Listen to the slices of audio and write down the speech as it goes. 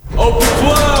of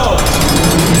 12.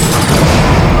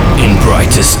 In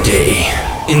brightest day,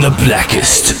 in the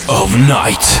blackest of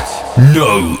night,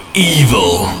 no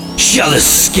evil shall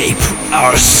escape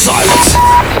our sight.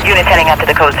 Unit heading up to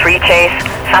the code 3 chase.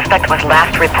 Suspect was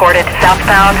last reported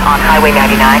southbound on Highway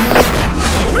 99.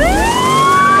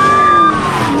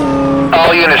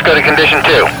 All units go to condition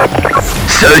 2.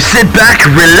 So sit back,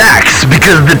 relax,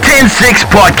 because the 10-6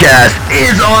 podcast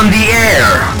is on the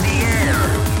air.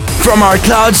 From our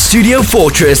cloud studio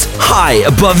fortress high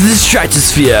above the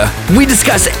stratosphere, we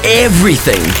discuss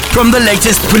everything from the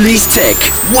latest police tech,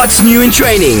 what's new in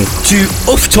training, to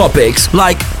off topics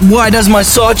like why does my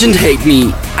sergeant hate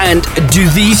me and do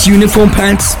these uniform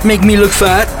pants make me look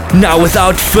fat? Now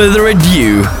without further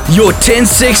ado, your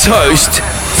 10-6 host,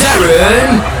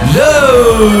 Darren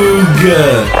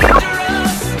Logue.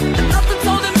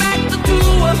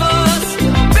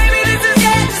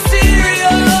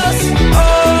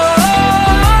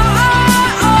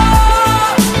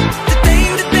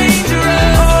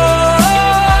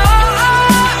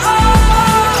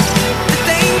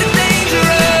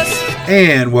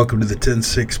 And welcome to the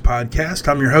 10-6 podcast.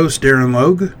 I'm your host, Darren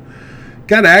Logue.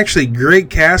 Got actually great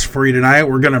cast for you tonight.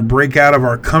 We're going to break out of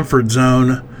our comfort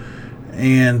zone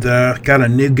and got a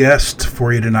new guest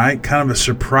for you tonight. Kind of a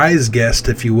surprise guest,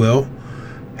 if you will.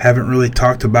 Haven't really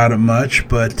talked about it much,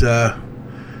 but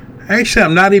actually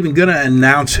I'm not even going to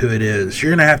announce who it is.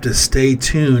 You're going to have to stay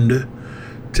tuned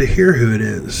to hear who it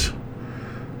is.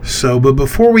 So, but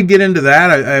before we get into that,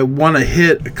 I want to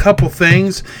hit a couple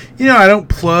things. You know, I don't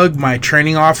plug my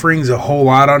training offerings a whole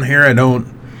lot on here. I don't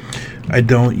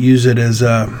use it as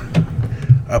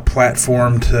a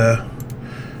platform to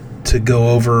go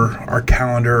over our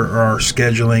calendar or our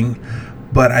scheduling.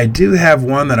 But I do have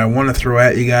one that I want to throw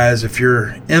at you guys. If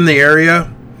you're in the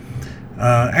area,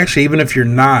 actually, even if you're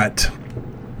not,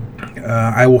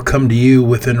 I will come to you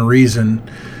within reason.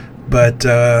 But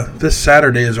this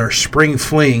Saturday is our spring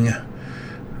fling.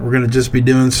 We're going to just be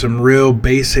doing some real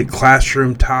basic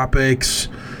classroom topics.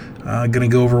 Going to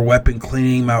go over weapon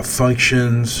cleaning,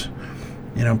 malfunctions,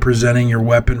 presenting your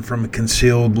weapon from a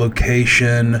concealed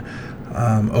location,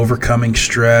 overcoming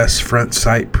stress, front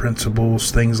sight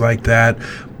principles, things like that.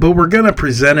 But we're going to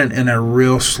present it in a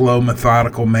real slow,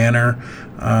 methodical manner,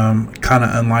 kind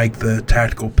of unlike the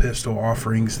tactical pistol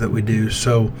offerings that we do.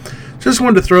 So just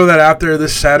wanted to throw that out there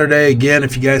this Saturday. Again,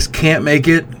 if you guys can't make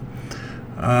it,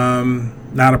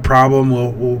 not a problem.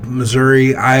 We'll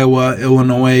Missouri, Iowa,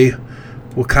 Illinois,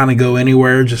 we'll kind of go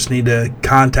anywhere. Just need to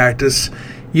contact us.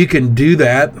 You can do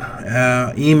that.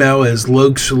 Email is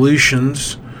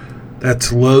logesolutions.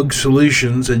 That's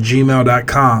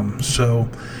logesolutions@gmail.com. So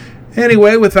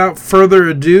anyway, without further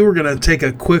ado, we're going to take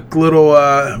a quick little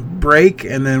break,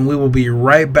 and then we will be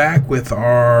right back with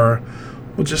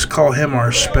we'll just call him our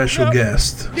special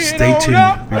guest. Stay tuned.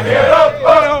 Get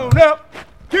on up,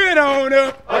 get on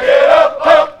up, get up,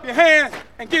 clap your hands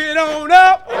and get on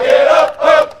up, get up,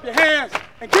 clap your hands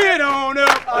and get on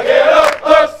up, get up,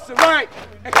 press the right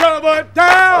and cover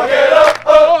down, get up,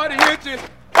 40 inches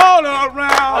all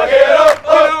around, get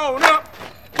on up,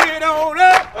 get on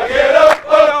up, get up,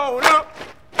 get on up,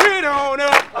 get on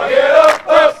up, get up,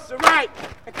 press the right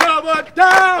and cover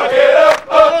down, get up,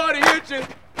 40 inches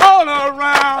all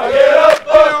around, get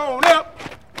on up,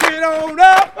 get on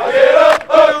up, get up,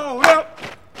 get on up,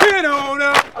 get on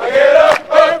up, get up,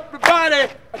 everybody,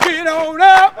 get on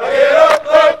up, get up,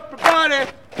 everybody,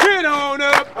 get on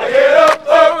up, get up,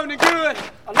 sounding good,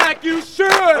 like you should,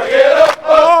 get up,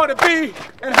 ought to be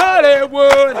in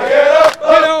Hollywood,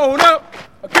 get on up,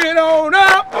 get on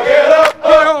up, get up,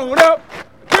 get on up,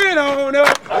 get on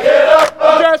up, get up,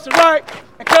 dress right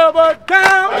and cover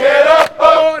down, get up,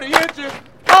 40 inches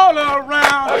all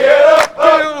around, get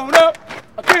on up,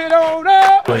 get on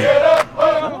up, get up,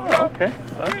 Okay,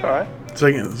 that's all right. So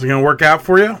is it going to work out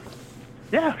for you?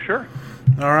 Yeah, sure.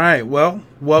 All right. Well,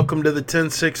 welcome to the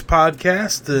 10-6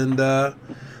 podcast. And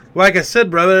like I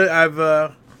said, brother,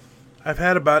 I've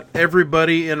had about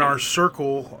everybody in our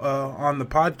circle on the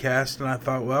podcast, and I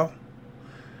thought, well,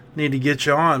 need to get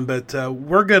you on. But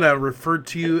we're going to refer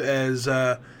to you as,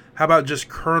 how about just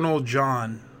Colonel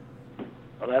John?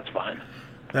 Well, that's fine.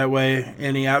 That way,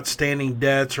 any outstanding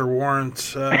debts or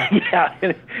warrants. Yeah,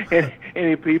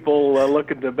 any people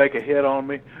looking to make a hit on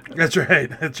me? That's right.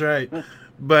 That's right.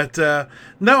 But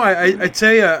no, I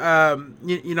tell you,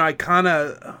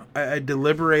 I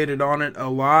deliberated on it a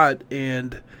lot,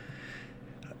 and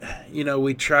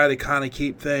we try to kind of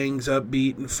keep things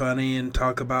upbeat and funny and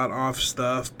talk about off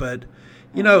stuff, but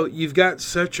you've got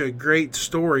such a great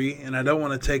story, and I don't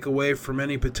want to take away from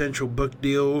any potential book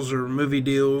deals or movie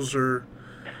deals or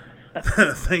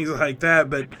things like that.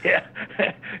 But yeah,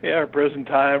 or prison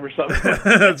time or something.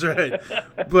 that's right.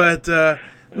 But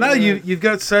no, you've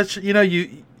got such,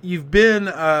 you've been.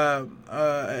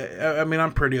 I mean,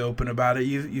 I'm pretty open about it.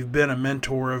 You've been a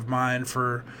mentor of mine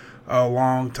for a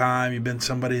long time. You've been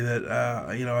somebody that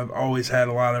I've always had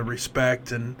a lot of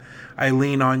respect, and I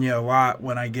lean on you a lot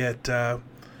when I get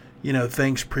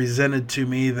things presented to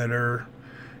me that are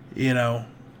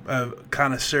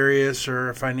kind of serious, or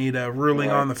if I need a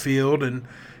ruling on the field. And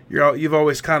you've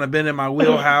always kind of been in my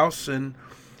wheelhouse. And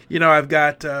I've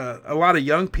got a lot of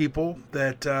young people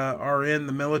that are in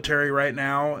the military right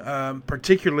now,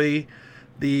 particularly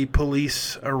the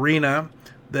police arena,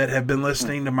 that have been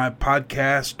listening to my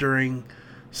podcast during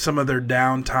some of their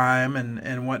downtime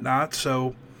and whatnot.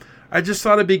 So I just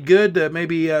thought it'd be good to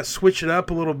maybe switch it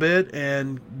up a little bit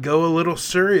and go a little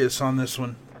serious on this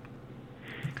one.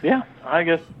 Yeah, I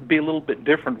guess be a little bit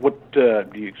different. What do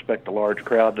you expect, a large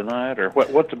crowd tonight, or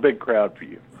what's a big crowd for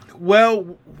you?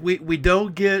 Well, we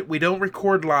don't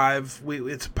record live.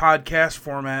 It's a podcast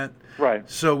format, right?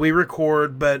 So we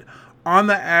record, but on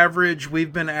the average,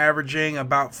 we've been averaging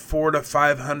about 400 to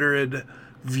 500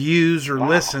 views or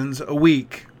listens a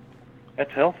week.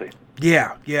 That's healthy.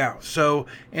 Yeah. So,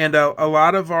 and a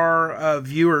lot of our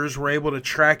viewers were able to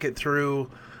track it through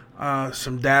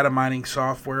some data mining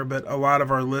software, but a lot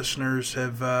of our listeners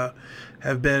have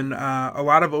been a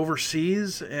lot of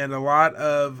overseas and a lot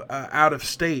of out of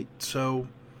state. So,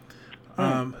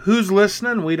 who's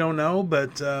listening, we don't know,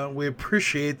 but we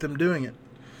appreciate them doing it.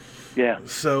 Yeah.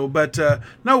 So, but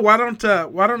no, why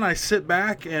don't I sit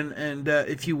back and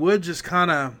if you would just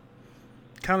kind of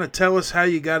tell us how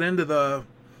you got into the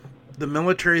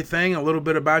military thing, a little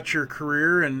bit about your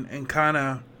career, and kind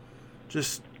of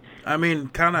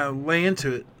lay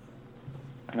into it.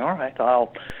 All right,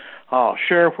 I'll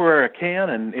share where I can,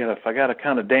 and if I got to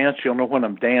kind of dance, you'll know when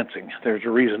I'm dancing. There's a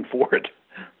reason for it.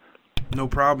 No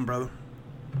problem, brother.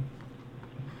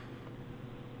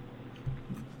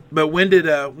 But when did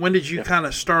you kind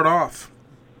of start off?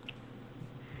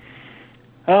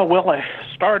 Well, I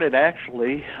started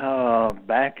actually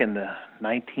back in the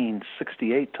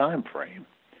 1968 time frame,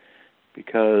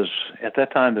 because at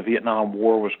that time the Vietnam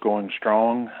War was going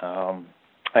strong. I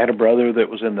had a brother that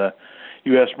was in the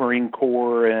U.S. Marine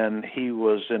Corps, and he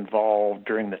was involved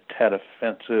during the Tet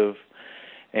Offensive,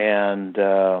 and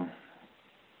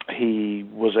he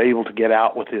was able to get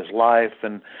out with his life,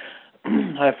 and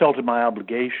I felt it my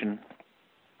obligation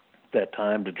that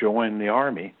time to join the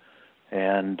Army.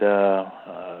 And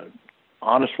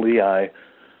honestly, I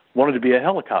wanted to be a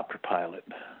helicopter pilot.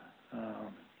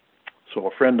 So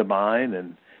a friend of mine,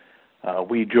 and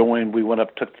we joined. We went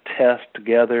up, took the test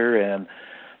together, and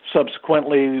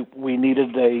subsequently we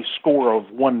needed a score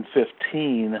of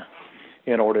 115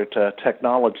 in order to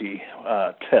technology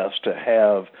test to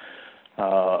have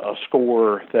a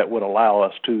score that would allow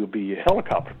us to be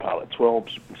helicopter pilots. Well,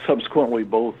 subsequently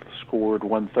both scored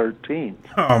 113.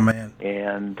 Oh, man.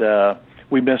 And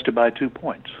we missed it by 2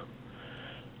 points.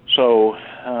 So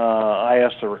I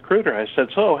asked the recruiter, I said,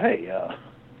 so, hey,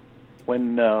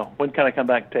 when can I come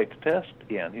back and take the test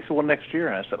again? He said, well, next year.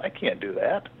 And I said, I can't do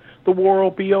that. The war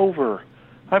will be over.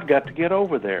 I've got to get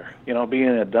over there. Being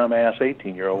a dumbass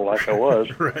 18-year-old like I was,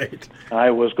 right. I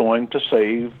was going to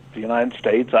save the United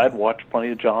States. I'd watched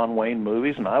plenty of John Wayne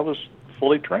movies, and I was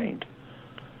fully trained.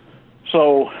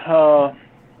 So I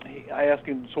asked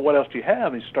him, so what else do you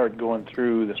have? And he started going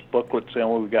through this booklet saying,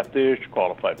 well, we got this, you're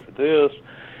qualified for this.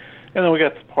 And then we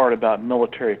got the part about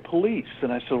military police.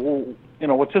 And I said, well,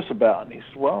 what's this about? And he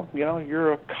said, well,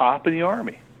 you're a cop in the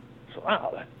Army. So,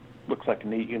 wow, that looks like a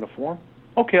neat uniform.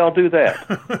 Okay, I'll do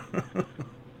that.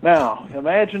 Now,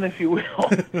 imagine, if you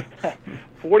will,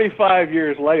 45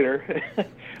 years later,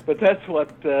 but that's what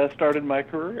started my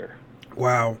career.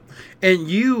 Wow. And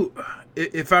you,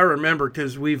 if I remember,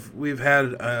 because we've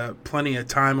had plenty of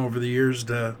time over the years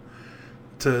to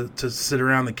sit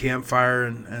around the campfire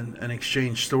and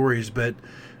exchange stories, but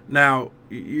now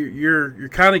you're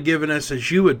kind of giving us,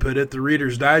 as you would put it, the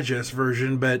Reader's Digest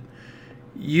version, but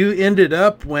you ended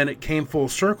up, when it came full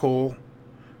circle,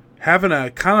 having a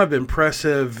kind of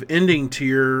impressive ending to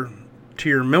your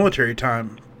military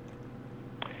time.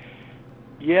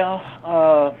 Yeah,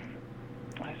 I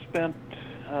spent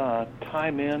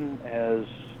time in as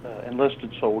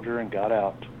enlisted soldier and got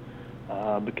out.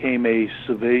 Became a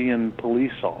civilian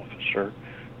police officer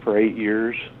for 8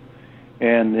 years,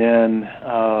 and then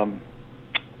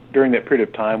during that period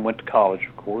of time went to college,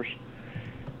 of course,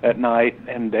 at night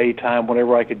and daytime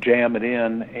whenever I could jam it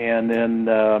in, and then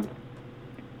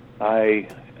I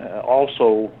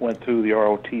also went through the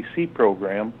ROTC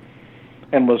program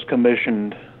and was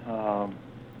commissioned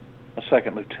a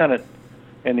second lieutenant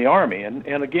in the Army. And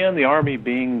again, the Army,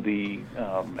 being the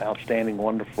outstanding,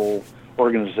 wonderful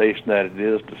organization that it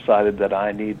is, decided that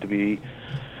I need to be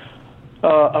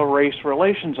a race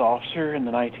relations officer in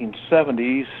the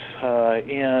 1970s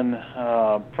in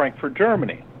Frankfurt,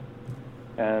 Germany.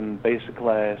 And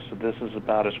basically I said, this is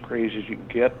about as crazy as you can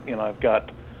get. You know, I've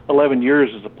got 11 years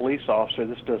as a police officer.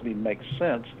 This doesn't even make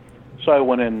sense. So I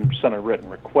went in and sent a written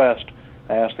request.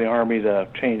 I asked the Army to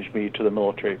change me to the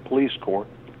Military Police Corps,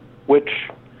 which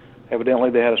evidently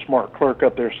they had a smart clerk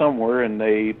up there somewhere, and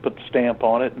they put the stamp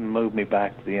on it and moved me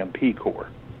back to the MP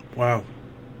Corps. Wow.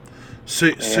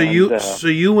 So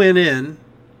you went in,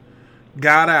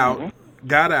 got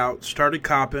out, started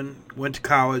copping, went to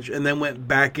college, and then went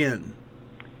back in.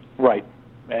 Right,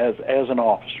 as an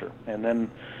officer. And then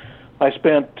I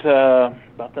spent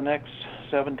about the next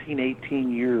 17,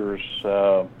 18 years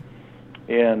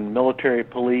in military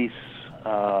police.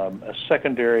 A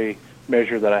secondary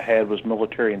measure that I had was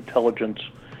military intelligence,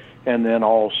 and then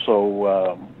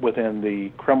also within the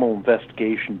Criminal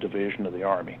Investigation Division of the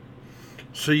Army.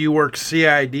 So you worked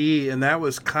CID, and that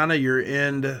was kind of your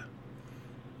end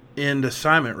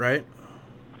assignment, right?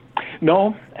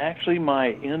 No, actually,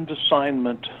 my end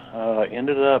assignment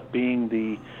ended up being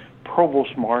the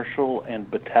Provost Marshal and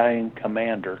Battalion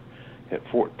Commander at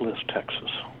Fort Bliss,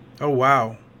 Texas. Oh,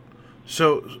 wow.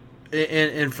 So,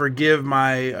 and forgive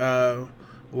my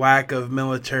lack of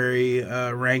military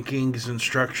rankings and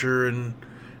structure and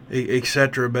et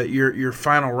cetera, but your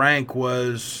final rank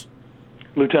was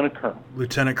Lieutenant Colonel.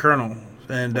 Lieutenant Colonel,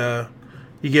 and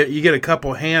you get a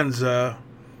couple hands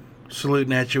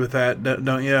saluting at you with that,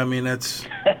 don't you? I mean, that's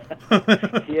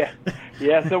yeah,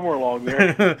 somewhere along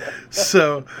there.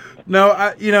 So, no,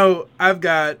 I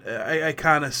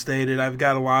kind of stated I've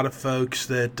got a lot of folks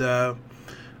that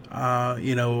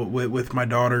with my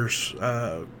daughter's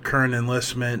current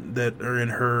enlistment that are in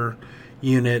her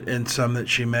unit, and some that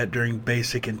she met during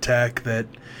basic and tech that,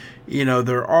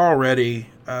 they're already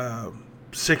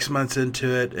 6 months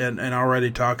into it and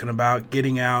already talking about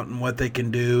getting out and what they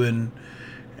can do, and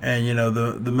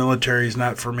the military is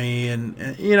not for me, and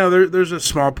there's a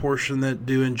small portion that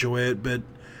do enjoy it, but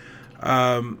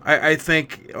I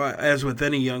think, as with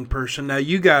any young person, now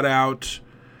you got out,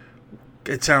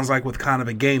 it sounds like, with kind of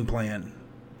a game plan.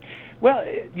 Well,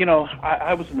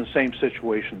 I was in the same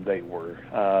situation they were,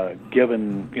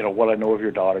 given, what I know of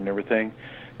your daughter and everything.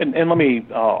 And let me,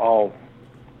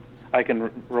 I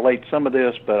can relate some of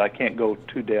this, but I can't go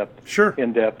too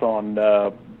in depth on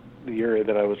the area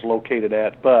that I was located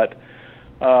at. But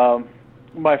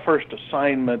my first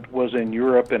assignment was in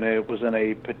Europe, and it was in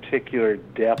a particular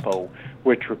depot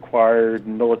which required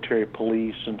military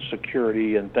police and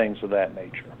security and things of that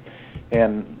nature.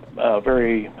 And a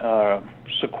very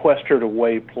sequestered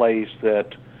away place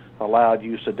that allowed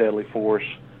use of deadly force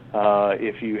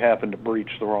if you happen to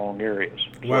breach the wrong areas.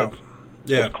 Wow.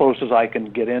 So as close as I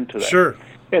can get into that. Sure.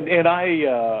 And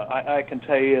I can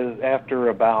tell you, after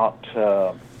about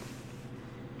a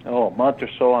month or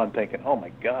so, I'm thinking, oh my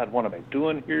God, what am I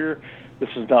doing here? This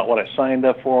is not what I signed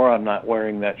up for. I'm not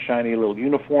wearing that shiny little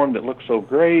uniform that looks so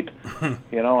great.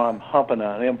 I'm humping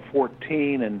an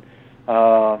M14, and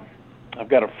I've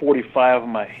got a 45 on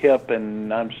my hip,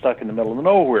 and I'm stuck in the middle of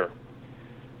nowhere.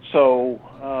 So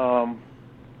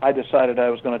I decided I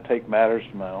was going to take matters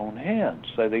in my own hands.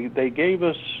 So they gave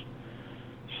us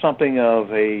something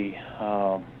of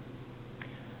an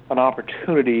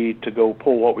opportunity to go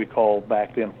pull what we called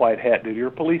back then white hat duty,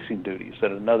 or policing duties,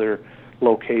 at another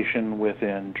location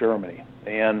within Germany.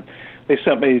 And they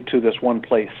sent me to this one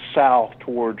place south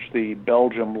towards the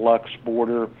Belgium-Lux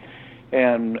border,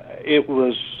 and it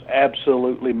was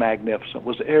absolutely magnificent. It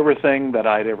was everything that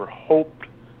I'd ever hoped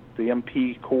the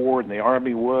MP Corps and the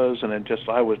Army was, and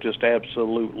I was just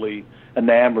absolutely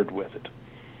enamored with it.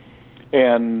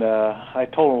 And I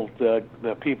told the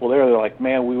people there, they're like,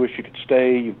 man, we wish you could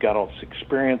stay. You've got all this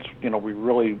experience.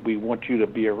 We want you to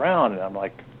be around. And I'm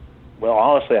like, well,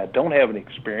 honestly, I don't have any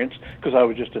experience because I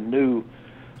was just a new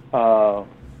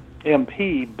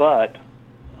MP, but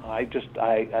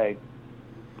I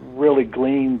really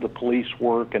gleaned the police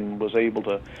work and was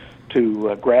able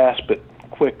to grasp it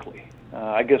quickly.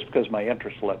 I guess because of my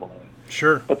interest level in it.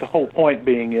 Sure. But the whole point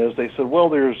being is, they said, well,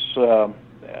 there is a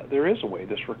way.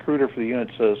 This recruiter for the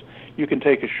unit says you can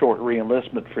take a short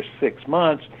re-enlistment for 6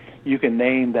 months. You can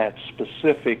name that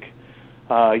specific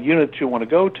unit you want to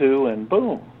go to, and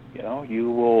boom, you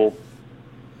will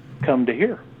come to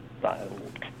here.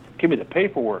 Give me the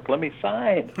paperwork. Let me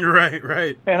sign.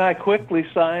 Right. And I quickly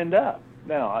signed up.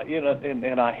 Now,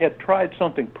 and I had tried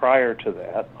something prior to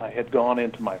that. I had gone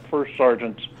into my first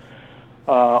sergeant's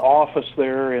office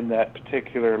there in that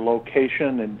particular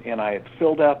location, and I had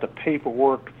filled out the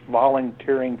paperwork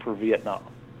volunteering for Vietnam.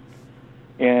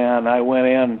 And I went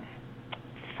in,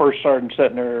 first sergeant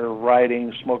sitting there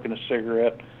writing, smoking a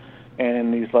cigarette,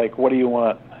 and he's like, "What do you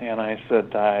want?" And I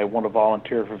said, "I want to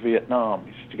volunteer for Vietnam."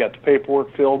 He said, "You got the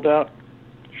paperwork filled out?"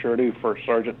 "Sure do, first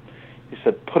sergeant." He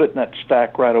said, "Put it in that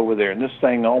stack right over there." And this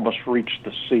thing almost reached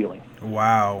the ceiling.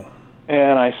 Wow.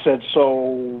 And I said,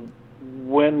 "So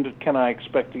when can I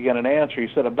expect to get an answer?" He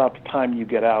said, "About the time you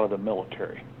get out of the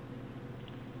military."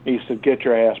 He said, "Get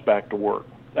your ass back to work."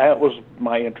 That was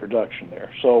my introduction there.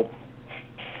 So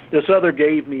this other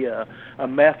gave me a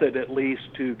method at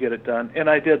least to get it done, and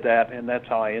I did that, and that's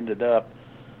how I ended up,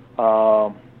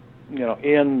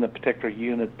 in the particular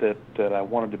unit that I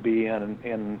wanted to be in,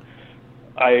 and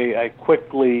I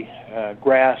quickly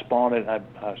grasped on it. I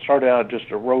started out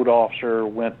just a road officer,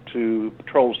 went to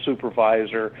patrol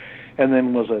supervisor, and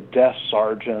then was a desk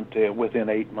sergeant within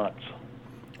 8 months.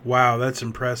 Wow, that's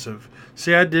impressive.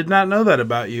 See, I did not know that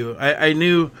about you. I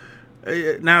knew.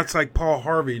 Now it's like Paul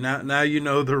Harvey. Now you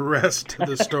know the rest of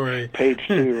the story. Page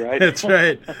 2, right? That's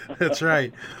right. That's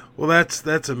right. Well,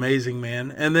 that's amazing,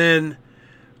 man. And then,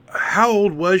 how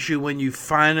old was you when you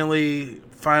finally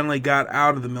got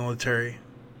out of the military?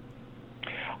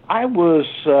 I was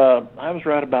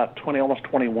right about 20, almost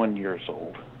 21 years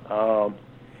old,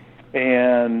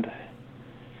 and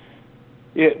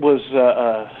it was,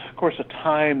 of course, a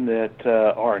time that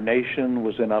our nation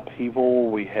was in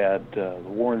upheaval. We had the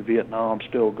war in Vietnam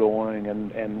still going,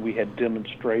 and we had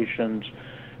demonstrations.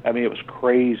 I mean, it was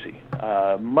crazy.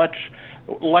 Much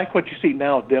like what you see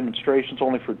now with demonstrations,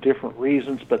 only for different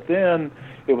reasons, but then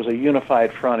it was a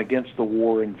unified front against the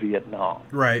war in Vietnam.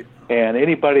 Right. And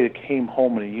anybody that came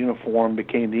home in a uniform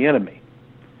became the enemy.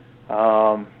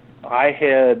 I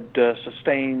had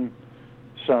sustained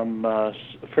some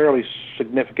fairly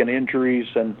significant injuries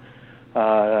and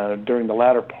during the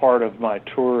latter part of my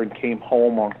tour, and came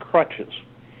home on crutches.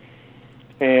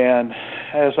 And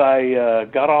as I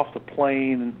got off the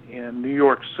plane in New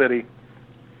York City,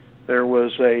 there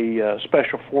was a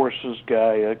Special Forces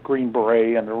guy, a Green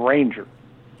Beret, and a Ranger.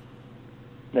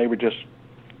 They were just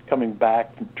coming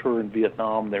back from tour in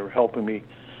Vietnam. They were helping me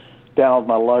down with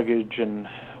my luggage and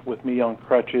with me on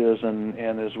crutches. And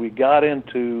as we got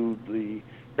into the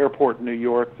airport in New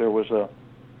York, there was a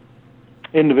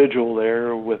individual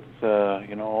there with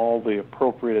all the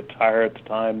appropriate attire at the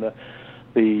time, the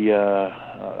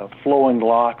flowing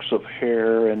locks of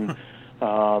hair and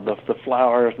the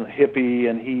flowers and the hippie,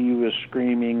 and he was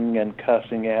screaming and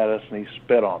cussing at us, and he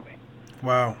spit on me.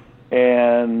 Wow.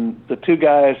 And the two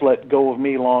guys let go of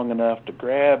me long enough to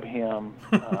grab him,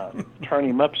 turn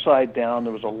him upside down.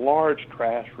 There was a large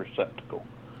trash receptacle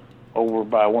over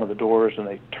by one of the doors, and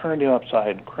they turned him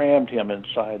upside and crammed him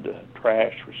inside the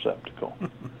trash receptacle.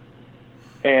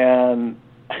 And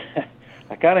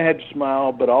I kind of had to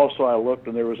smile, but also I looked,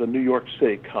 and there was a New York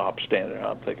City cop standing there.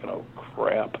 I'm thinking, oh,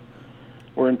 crap,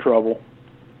 we're in trouble.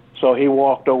 So he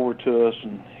walked over to us,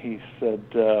 and he said,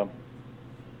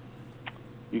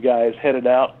 you guys headed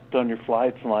out on your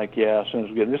flights? I'm like, yeah, as soon as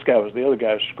we get in. The other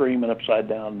guy was screaming upside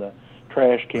down the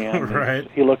trash can. Right.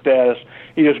 He looked at us,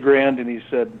 he just grinned, and he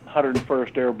said,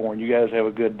 101st Airborne, you guys have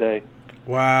a good day.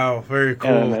 Wow, very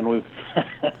cool. And then we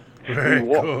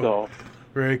walked cool. off.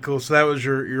 Very cool. So that was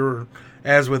your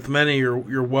as with many,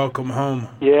 your welcome home.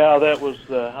 Yeah, that was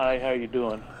the, hi, how you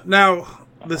doing? Now,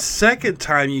 the second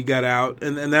time you got out,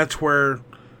 and that's where,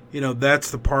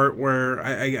 that's the part where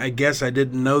I guess I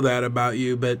didn't know that about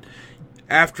you, but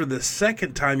after the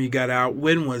second time you got out,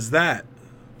 when was that?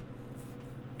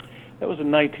 That was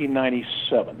in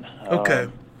 1997. Okay.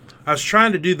 I was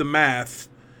trying to do the math,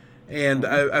 and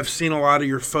I've seen a lot of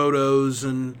your photos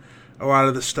and a lot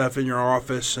of the stuff in your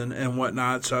office and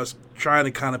whatnot, so I was trying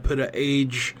to kind of put an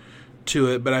age to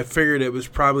it, but I figured it was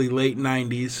probably late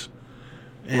 90s.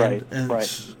 Right.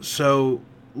 So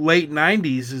late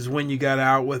 90s is when you got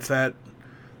out with that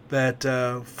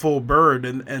full bird,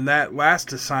 and that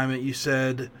last assignment you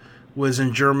said was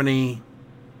in Germany.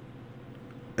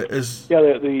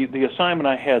 Yeah, the assignment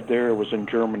I had there was in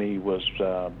Germany, was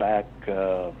back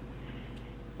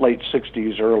late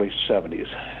 60s, early 70s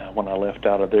when I left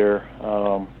out of there.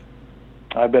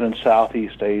 I've been in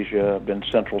Southeast Asia, I've been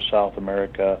Central South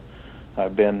America,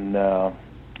 I've been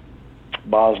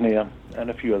Bosnia, and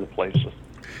a few other places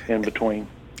in between.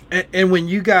 And when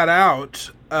you got out,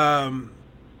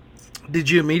 did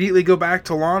you immediately go back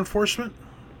to law enforcement?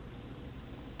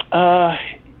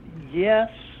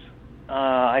 Yes.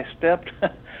 I stepped,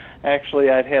 actually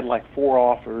I'd had like 4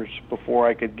 offers before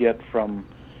I could get from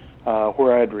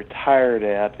where I'd retired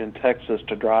at in Texas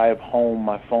to drive home.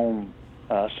 My phone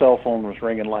Cell phone was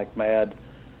ringing like mad.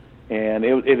 And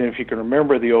if you can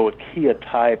remember the old Kia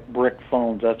type brick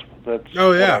phones, that's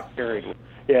oh yeah, what I carried.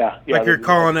 Yeah, like you're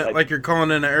calling it, like you're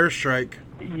calling in an airstrike.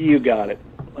 You got it,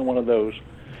 one of those.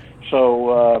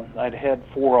 So I'd had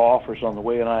 4 offers on the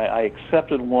way, and I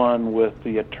accepted one with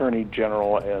the Attorney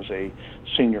General as a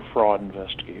senior fraud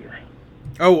investigator.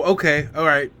 Oh, okay, all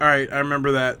right. I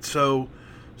remember that. So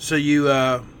you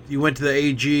went to the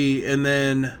AG, and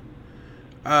then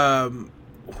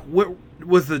what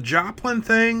was the Joplin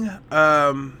thing?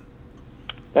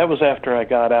 That was after I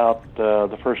got out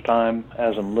the first time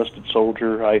as an enlisted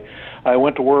soldier. I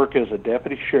went to work as a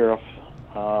deputy sheriff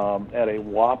at a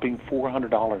whopping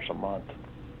 $400 a month.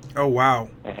 Oh, wow.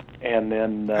 And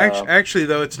then... actually,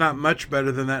 though, it's not much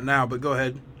better than that now, but go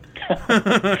ahead.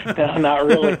 No, not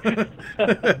really.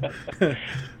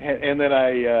 and then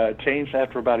I changed,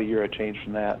 after about a year, I changed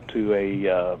from that to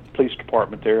a police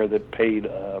department there that paid,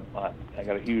 I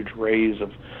got a huge raise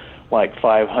of like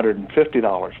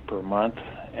 $550 per month,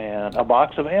 and a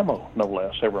box of ammo, no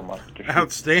less, every month.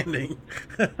 Outstanding.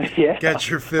 Yeah. Got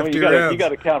your 50 rounds. You got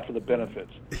to count for the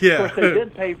benefits. Yeah. Of course, they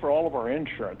did pay for all of our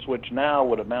insurance, which now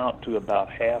would amount to about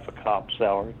half a cop's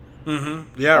salary.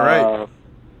 Mm-hmm. Yeah, right.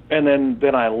 And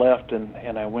then I left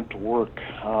and I went to work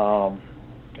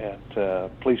at a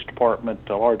police department,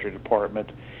 a larger department.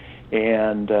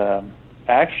 And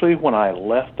actually, when I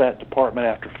left that department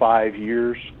after 5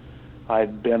 years,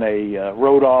 I'd been a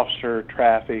road officer,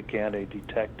 traffic, and a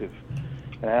detective.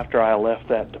 And after I left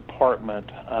that department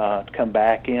to come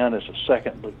back in as a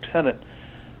second lieutenant,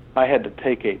 I had to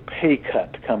take a pay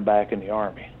cut to come back in the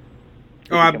Army.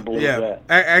 Yeah.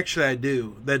 Actually, I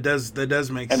do. That does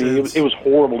make sense. I mean, it was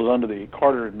horrible. It was under the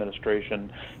Carter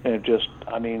administration, and it just,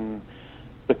 I mean,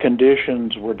 the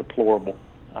conditions were deplorable.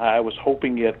 I was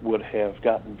hoping it would have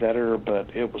gotten better,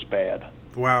 but it was bad.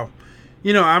 Wow.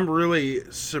 You know, I'm really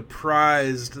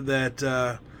surprised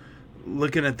that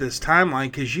looking at this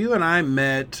timeline, because you and I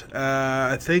met,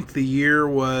 I think the year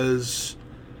was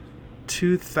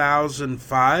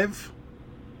 2005.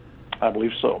 I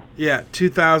believe so. Yeah,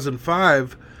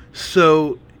 2005.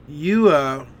 So you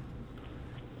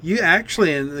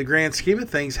actually, in the grand scheme of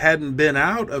things, hadn't been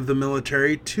out of the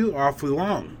military too awfully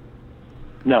long.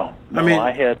 No, I mean,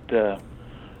 I had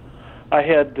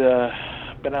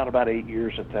been out about 8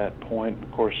 years at that point.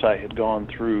 Of course, I had gone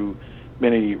through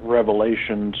many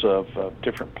revelations of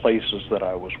different places that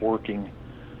I was working.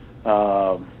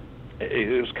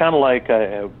 It was kind of like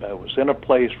I was in a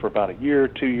place for about a year,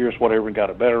 2 years, whatever, and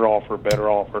got a better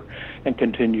offer, and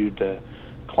continued to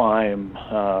climb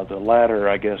the ladder,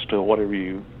 I guess, to whatever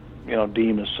you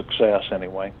deem as success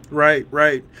anyway.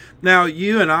 Right. Now,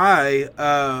 you and I,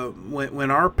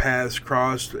 when our paths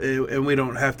crossed, and we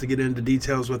don't have to get into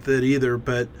details with it either,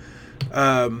 but,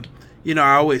 I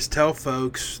always tell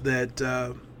folks that,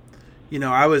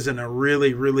 I was in a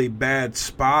really, really bad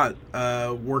spot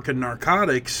working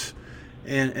narcotics.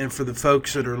 And for the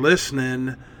folks that are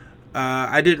listening,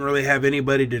 I didn't really have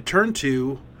anybody to turn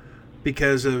to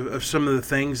because of some of the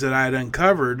things that I had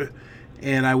uncovered.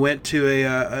 And I went to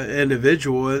a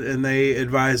individual, and they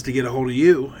advised to get a hold of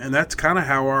you. And that's kind of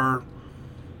how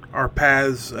our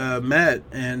paths met.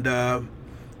 And,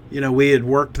 we had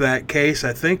worked that case,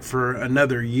 I think, for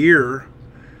another year.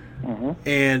 Mm-hmm.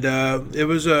 And it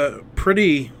was a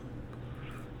pretty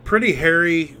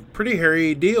hairy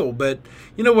deal. But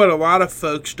you know what, a lot of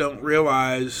folks don't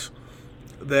realize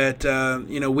that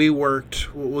we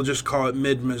worked, we'll just call it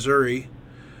mid-Missouri,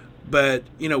 but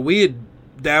we had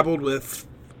dabbled with,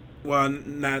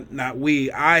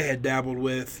 I had dabbled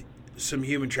with some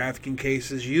human trafficking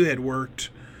cases. You had worked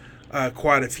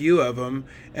quite a few of them.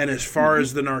 And as far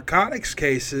as the narcotics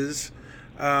cases,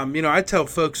 I tell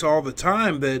folks all the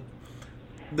time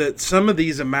that some of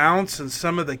these amounts and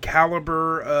some of the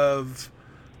caliber of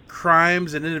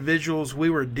crimes and individuals we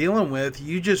were dealing with,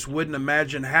 you just wouldn't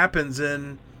imagine happens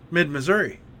in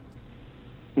mid-Missouri.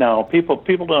 No, people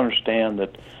don't understand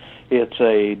that it's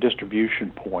a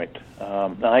distribution point.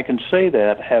 I can say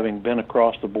that having been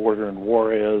across the border in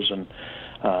Juarez and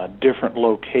different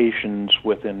locations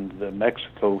within the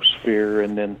Mexico sphere,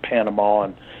 and then Panama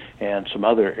and some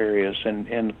other areas.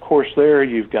 And of course there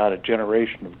you've got a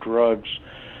generation of drugs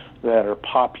that are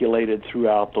populated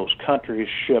throughout those countries,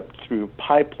 shipped through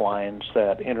pipelines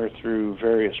that enter through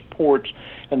various ports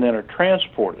and then are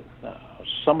transported.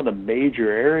 Some of the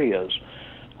major areas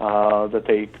that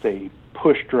they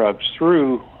push drugs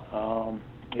through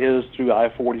is through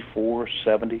I-44,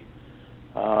 70,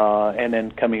 and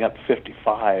then coming up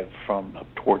 55 from up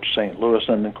towards St. Louis,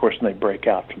 and of course they break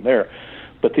out from there.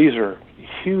 But these are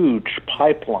huge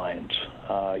pipelines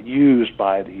used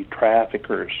by the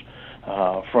traffickers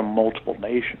from multiple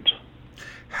nations.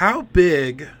 How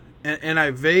big? And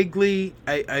I vaguely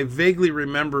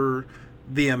remember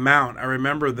the amount. I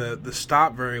remember the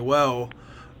stop very well.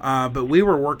 But we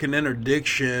were working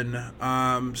interdiction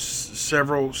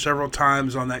several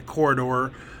times on that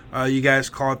corridor. You guys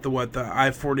call it the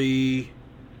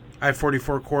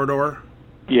I-44 corridor?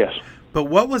 Yes. But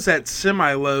what was that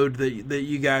semi-load that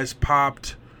you guys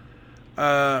popped?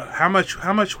 How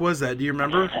much was that? Do you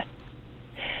remember?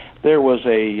 There was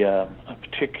a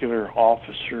particular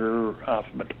officer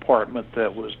from a department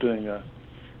that was doing a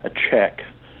check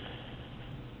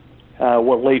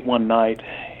late one night,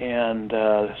 and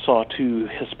saw two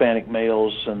Hispanic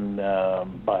males and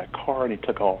by a car, and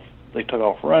they took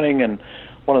off running, and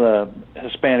one of the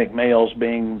Hispanic males,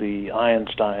 being the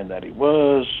Einstein that he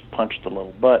was, punched the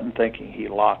little button thinking he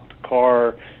locked the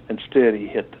car. Instead, he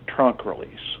hit the trunk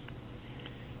release.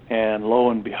 And lo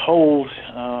and behold,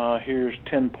 here's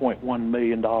 $10.1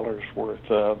 million worth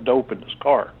of dope in his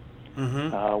car,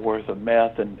 worth of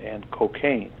meth and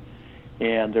cocaine.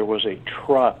 And there was a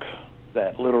truck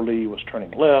that literally was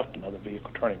turning left, another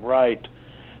vehicle turning right.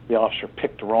 The officer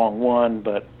picked the wrong one,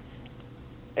 but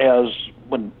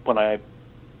when I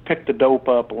picked the dope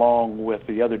up along with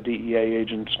the other DEA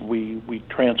agents, we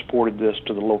transported this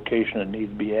to the location it needed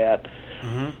to be at.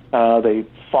 They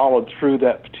followed through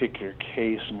that particular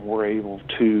case and were able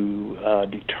to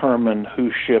determine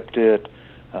who shipped it.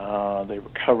 They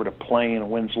recovered a plane in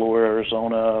Winslow,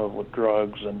 Arizona with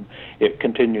drugs, and it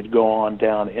continued to go on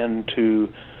down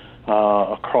into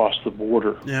across the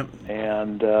border. Yep.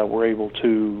 And were able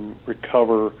to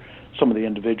recover some of the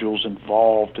individuals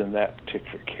involved in that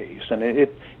particular case. And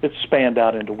it spanned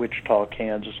out into Wichita,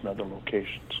 Kansas, and other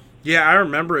locations. Yeah, I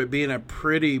remember it being a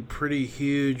pretty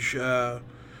huge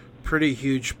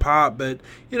pop. But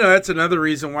that's another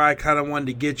reason why I kind of wanted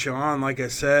to get you on. Like I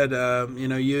said,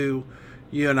 you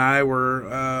and I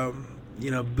were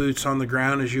boots on the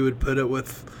ground, as you would put it,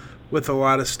 with a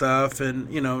lot of stuff, and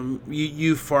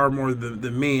you far more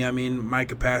than me. I mean, my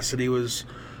capacity was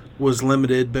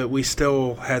limited, but we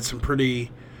still had some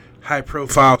pretty high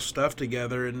profile stuff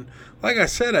together. And like I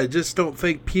said, I just don't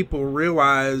think people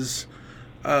realize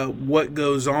what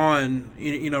goes on,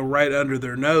 right under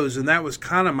their nose. And that was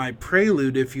kind of my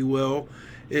prelude, if you will.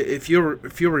 If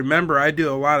you'll remember, I do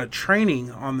a lot of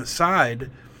training on the side,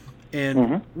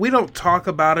 and we don't talk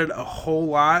about it a whole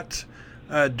lot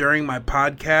during my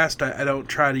podcast. I don't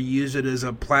try to use it as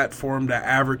a platform to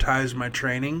advertise my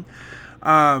training.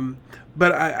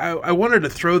 But I wanted to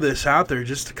throw this out there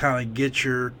just to kind of get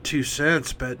your 2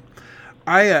 cents. But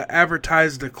I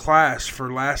advertised a class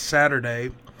for last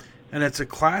Saturday, and it's a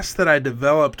class that I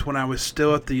developed when I was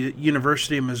still at the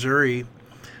University of Missouri,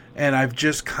 and I've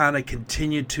just kind of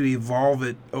continued to evolve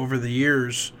it over the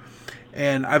years.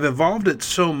 And I've evolved it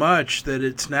so much that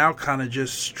it's now kind of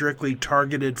just strictly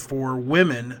targeted for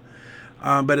women,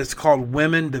 but it's called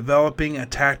Women Developing a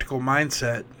Tactical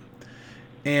Mindset.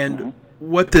 And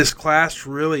what this class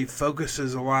really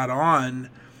focuses a lot on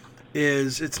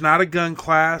is it's not a gun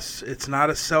class, it's not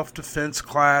a self-defense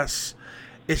class.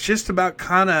 It's just about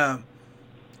kind of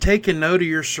taking note of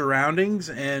your surroundings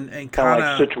and kind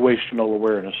of like situational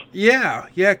awareness. Yeah,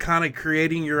 kind of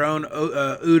creating your own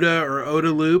OODA or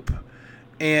OODA loop,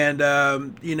 and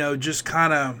just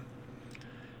kind of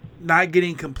not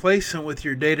getting complacent with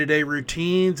your day-to-day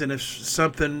routines. And if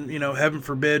something, heaven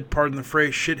forbid, pardon the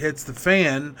phrase, shit hits the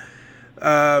fan,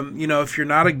 if you're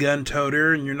not a gun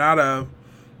toter and you're not a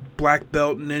black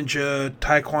belt ninja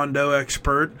taekwondo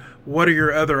expert, what are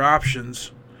your other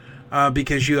options?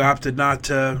 Because you opted not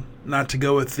to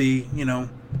go with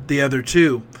the other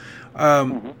two.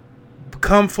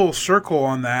 Come full circle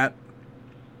on that,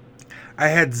 I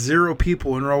had 0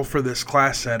 people enroll for this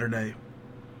class Saturday.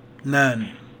 None.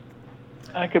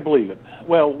 I could believe it.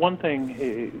 Well, one thing,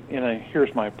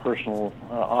 here's my personal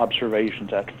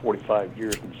observations after 45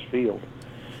 years in this field.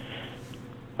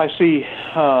 I see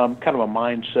kind of a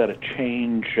mindset, a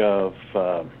change of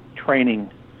training,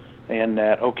 and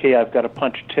that, okay, I've got to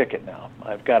punch a ticket now.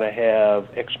 I've got to have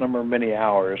X number of many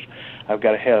hours. I've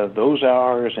got to have those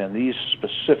hours in these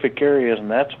specific areas,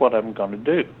 and that's what I'm going to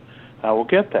do. I will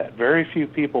get that. Very few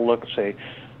people look and say,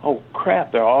 oh,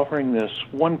 crap, they're offering this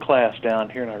one class down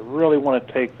here, and I really want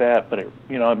to take that, but it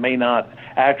may not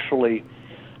actually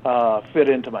fit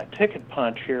into my ticket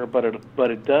punch here, but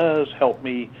it does help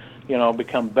me,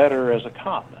 become better as a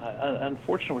cop.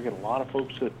 Unfortunately, we get a lot of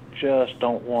folks that just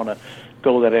don't want to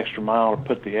go that extra mile or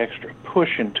put the extra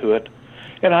push into it,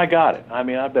 and I got it. I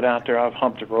mean, I've been out there, I've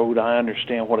humped the road, I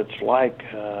understand what it's like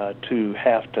to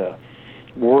have to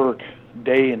work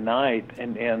day and night,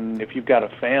 and if you've got a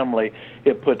family,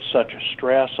 it puts such a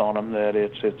stress on them that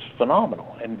it's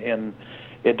phenomenal, and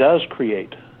it does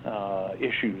create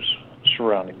issues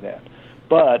surrounding that.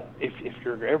 But if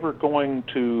you're ever going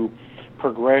to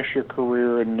progress your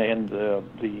career and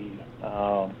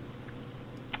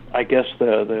I guess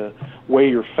the way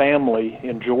your family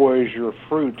enjoys your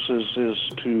fruits is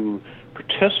to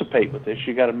participate with this.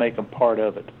 You got to make them part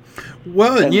of it.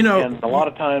 Well, and a lot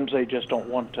of times they just don't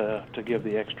want to give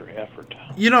the extra effort.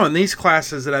 And these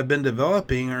classes that I've been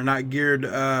developing are not geared,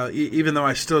 even though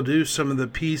I still do some of the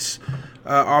peace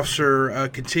officer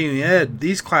continuing ed.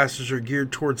 These classes are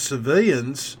geared towards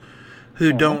civilians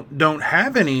who don't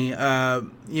have any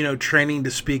training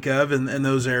to speak of in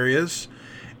those areas,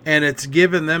 and it's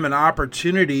given them an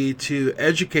opportunity to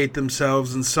educate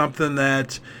themselves in something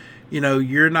that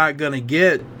you're not going to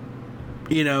get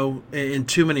in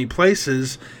too many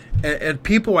places. And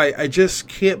people, I just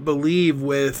can't believe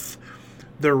with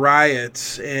the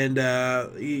riots and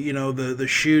the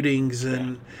shootings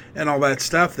and all that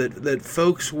stuff that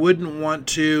folks wouldn't want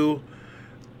to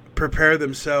prepare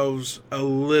themselves a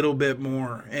little bit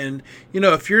more. And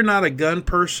if you're not a gun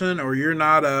person, or you're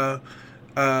not a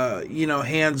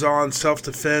hands-on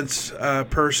self-defense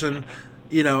person,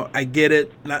 I get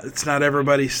it. It's not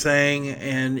everybody's thing,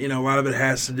 and a lot of it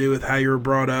has to do with how you were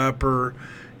brought up, or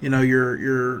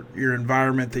your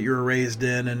environment that you were raised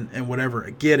in, and whatever. I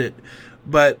get it.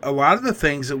 But a lot of the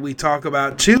things that we talk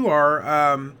about too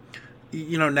are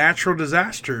natural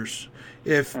disasters.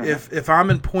 If I'm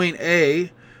in point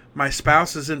A, my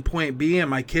spouse is in point B, and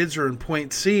my kids are in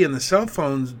point C, and the cell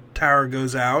phone tower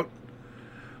goes out,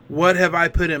 what have I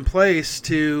put in place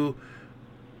to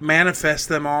manifest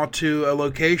them all to a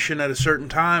location at a certain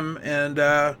time and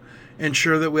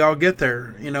ensure that we all get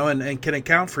there, and can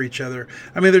account for each other?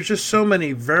 I mean, there's just so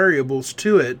many variables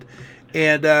to it.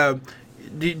 And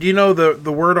do you know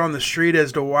the word on the street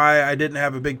as to why I didn't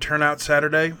have a big turnout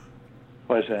Saturday?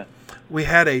 What is that? We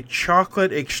had a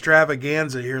chocolate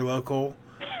extravaganza here local.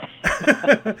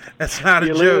 That's not a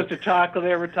joke. You lose to chocolate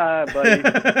every time, buddy.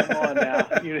 Come on now.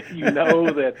 You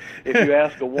know that if you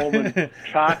ask a woman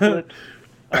chocolate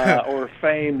or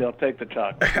fame, they'll take the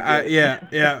chocolate.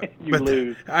 Yeah. You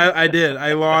lose. I did.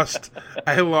 I lost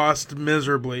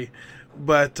miserably.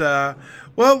 But let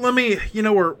me.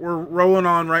 We're rolling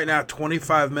on right now,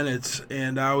 25 minutes,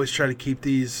 and I always try to keep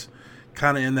these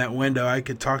kind of in that window. I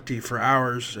could talk to you for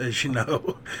hours, as you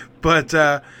know. But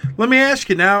let me ask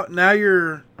you now. Now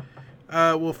you're.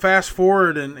 We'll fast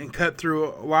forward and cut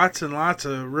through lots and lots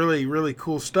of really, really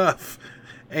cool stuff,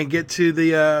 and get to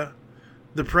the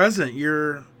present.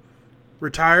 You're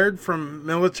retired from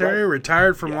military,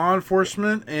 retired from law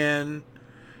enforcement, and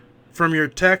from your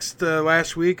text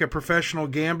last week, a professional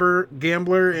gambler,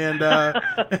 and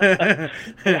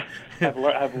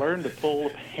I've learned to pull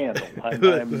the handle.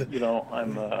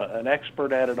 I'm an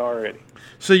expert at it already.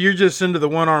 So you're just into the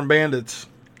one-armed bandits.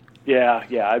 Yeah.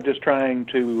 I'm just trying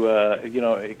to,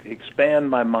 expand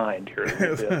my mind here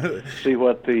a little bit, see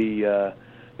what the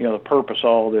purpose of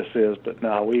all this is. But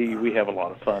no, we have a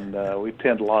lot of fun. We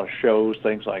attend a lot of shows,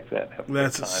 things like that.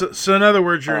 So in other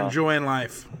words, you're enjoying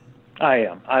life. I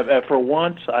am. For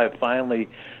once, I've finally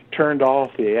turned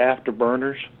off the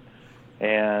afterburners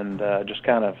and just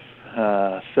kind of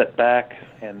sit back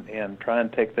and try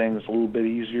and take things a little bit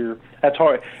easier. That's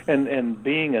hard. And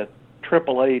being a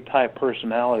AAA type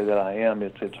personality that I am,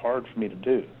 it's hard for me to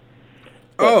do.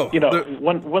 But,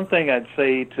 one thing I'd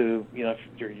say to if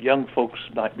your young folks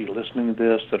might be listening to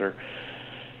this that are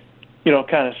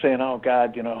kind of saying, oh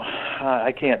God,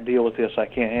 I can't deal with this, I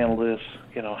can't handle this.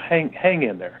 Hang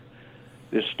in there.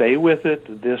 Just stay with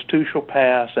it. This too shall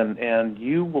pass, and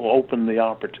you will open the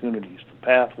opportunities, the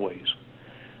pathways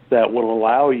that will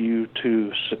allow you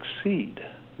to succeed.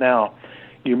 Now,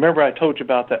 you remember I told you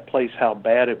about that place, how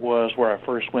bad it was where I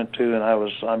first went to, and I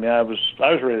was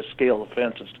ready to scale the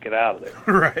fences to get out of there.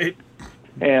 Right.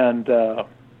 And the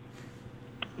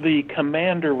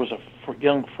commander was a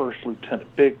young first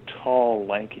lieutenant, big, tall,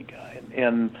 lanky guy,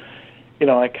 and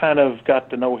I kind of got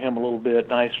to know him a little bit.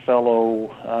 Nice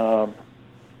fellow.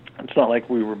 It's not like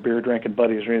we were beer drinking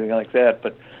buddies or anything like that,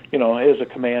 but as a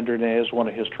commander and as one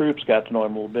of his troops, got to know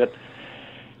him a little bit.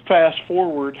 Fast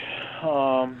forward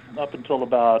up until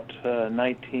about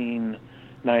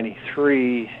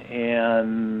 1993,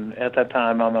 and at that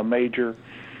time I'm a major,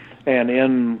 and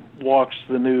in walks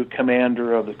the new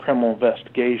commander of the Criminal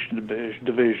Investigation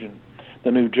Division,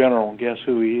 the new general, and guess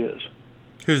who he is?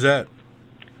 Who's that?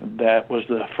 That was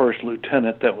the first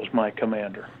lieutenant that was my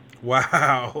commander.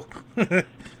 Wow.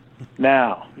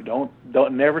 Now, you don't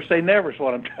never say never is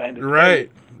what I'm trying to say.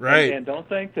 Right. And don't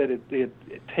think that it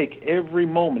take every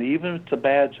moment, even if it's a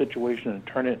bad situation, and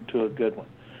turn it into a good one.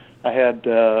 I had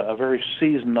a very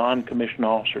seasoned non-commissioned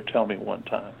officer tell me one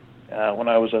time, when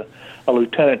I was a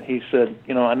lieutenant, he said,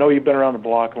 I know you've been around the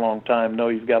block a long time, know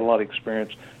you've got a lot of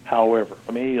experience. However,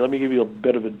 let me give you a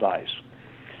bit of advice.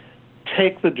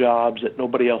 Take the jobs that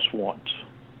nobody else wants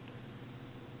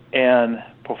and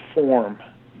perform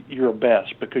your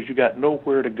best, because you got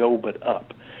nowhere to go but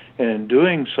up. And in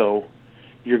doing so,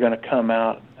 you're going to come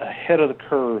out ahead of the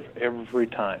curve every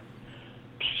time.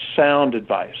 Sound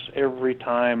advice. Every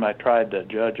time I tried to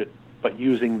judge it, but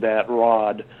using that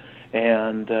rod,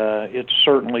 and it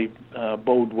certainly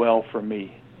bode well for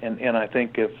me. And I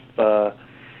think if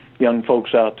young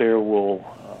folks out there will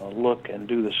look and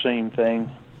do the same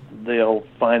thing, they'll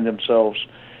find themselves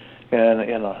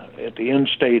at the end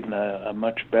state in a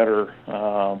much better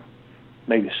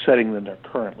maybe setting than they're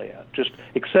currently at. Just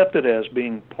accept it as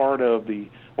being part of the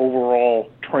overall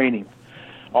training.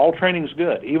 All training is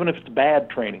good. Even if it's bad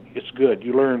training, it's good.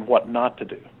 You learn what not to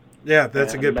do. Yeah,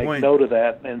 that's a good make point. Note of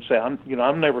that and say, I'm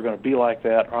never going to be like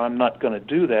that, or I'm not going to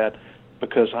do that,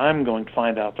 because I'm going to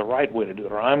find out the right way to do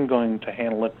it, or I'm going to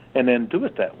handle it and then do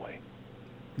it that way.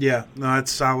 Yeah, no,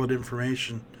 that's solid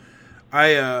information.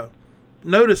 I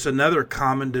notice another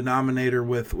common denominator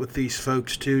with these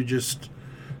folks too, just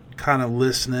kind of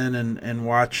listening and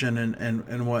watching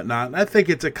and whatnot. And I think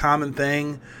it's a common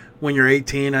thing when you're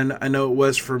 18. I know it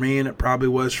was for me, and it probably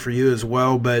was for you as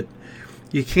well, but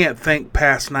you can't think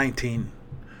past 19.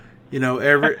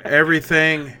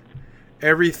 Everything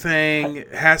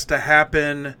has to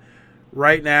happen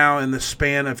right now in the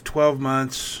span of 12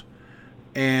 months,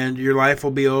 and your life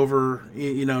will be over,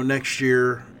 next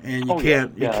year, and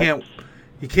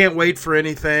you can't wait for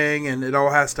anything, and it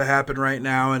all has to happen right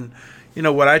now. And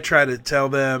what I try to tell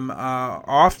them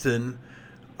often,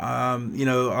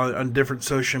 on different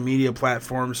social media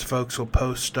platforms, folks will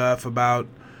post stuff about,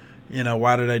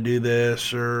 why did I do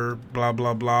this, or blah,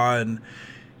 blah, blah. And,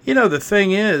 the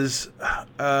thing is,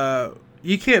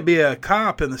 you can't be a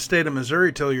cop in the state of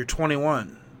Missouri till you're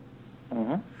 21.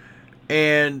 Mm-hmm.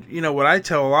 And, what I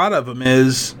tell a lot of them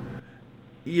is,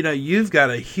 you've got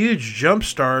a huge jump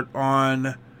start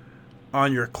on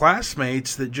your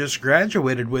classmates that just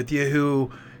graduated with you,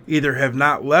 who either have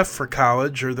not left for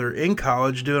college, or they're in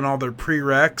college doing all their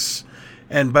prereqs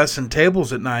and bussing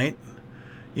tables at night,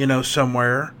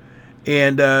 somewhere.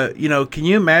 And, can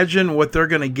you imagine what they're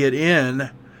going to get in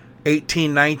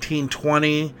 18, 19,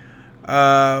 20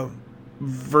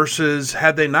 versus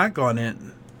had they not gone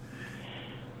in?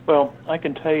 Well, I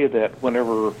can tell you that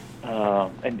whenever,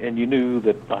 and you knew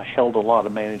that I held a lot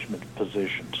of management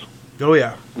positions. Oh,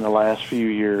 yeah. In the last few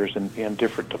years in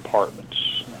different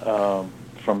departments,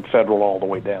 from federal all the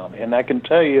way down. And I can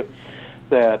tell you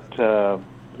that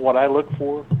what I look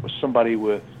for was somebody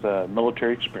with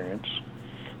military experience,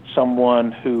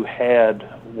 someone who had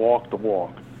walked the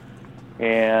walk.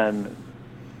 And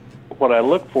what I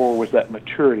look for was that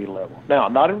maturity level. Now,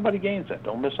 not everybody gains that.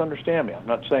 Don't misunderstand me. I'm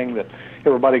not saying that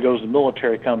everybody goes to the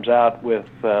military, comes out with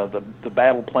the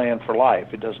battle plan for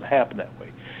life. It doesn't happen that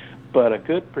way. But a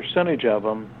good percentage of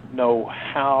them know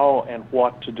how and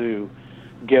what to do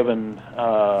given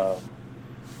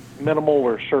minimal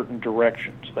or certain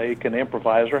directions. They can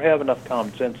improvise or have enough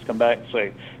common sense to come back and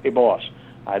say, hey, boss,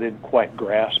 I didn't quite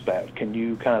grasp that. Can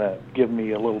you kind of give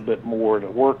me a little bit more to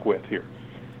work with here?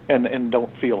 And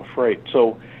don't feel afraid.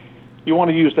 So you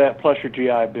want to use that plus your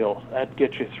GI Bill. That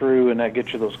gets you through, and that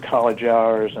gets you those college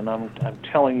hours. And I'm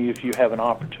telling you, if you have an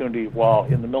opportunity while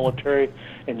in the military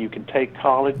and you can take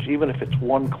college, even if it's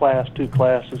one class, 2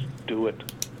 classes, do it.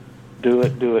 Do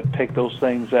it. Take those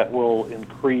things that will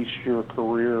increase your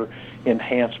career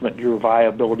enhancement, your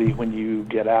viability when you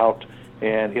get out,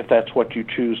 and if that's what you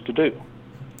choose to do.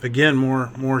 Again,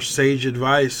 more sage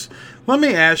advice. Let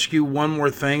me ask you one more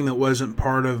thing that wasn't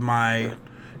part of my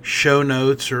show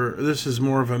notes, or this is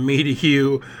more of a me to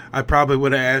you. I probably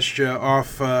would have asked you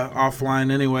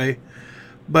offline anyway.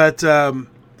 But,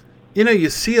 you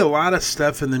see a lot of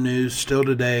stuff in the news still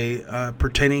today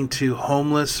pertaining to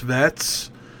homeless vets.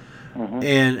 Mm-hmm.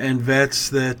 and vets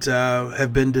that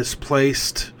have been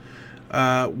displaced,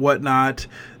 whatnot.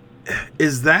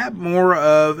 Is that more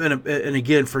of, and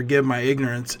again, forgive my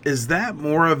ignorance, is that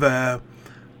more of a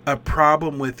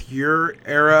problem with your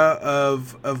era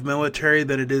of military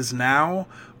than it is now,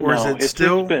 or no, is it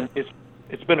still?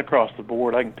 It's been across the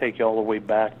board. I can take you all the way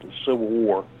back to the Civil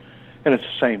War, and it's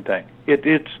the same thing.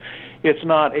 It's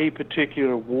not a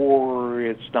particular war.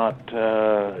 It's not.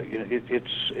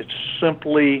 It's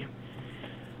simply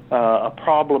a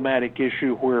problematic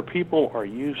issue where people are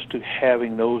used to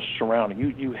having those surrounding you.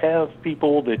 You have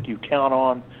people that you count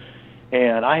on,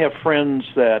 and I have friends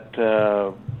that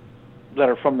are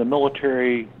from the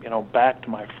military, back to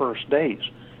my first days,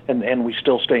 and we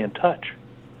still stay in touch.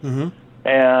 Mm-hmm.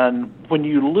 And when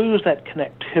you lose that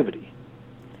connectivity,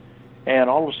 and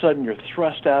all of a sudden you're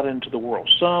thrust out into the world,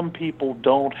 some people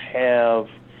don't have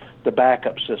the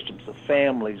backup systems, the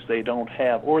families they don't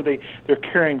have, or they're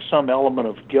carrying some element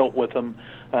of guilt with them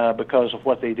because of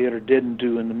what they did or didn't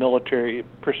do in the military,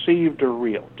 perceived or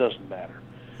real, doesn't matter.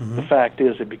 Mm-hmm. The fact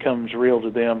is it becomes real to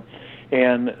them,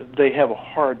 and they have a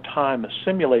hard time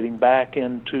assimilating back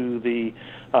into the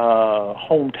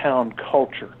hometown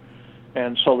culture.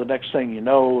 And so the next thing you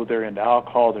know, they're into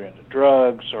alcohol, they're into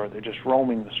drugs, or they're just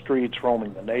roaming the streets,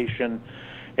 roaming the nation,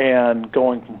 and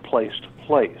going from place to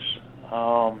place.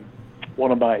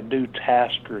 One of my new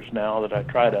taskers now that I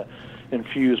try to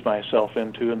infuse myself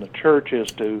into in the church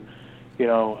is to,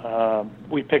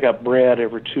 we pick up bread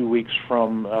every 2 weeks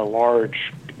from a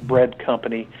large bread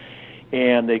company,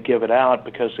 and they give it out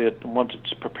because once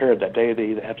it's prepared that day, they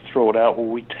either have to throw it out, or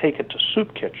we take it to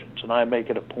soup kitchens, and I make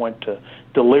it a point to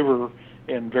deliver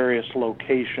in various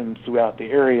locations throughout the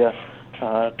area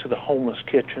to the homeless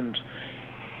kitchens.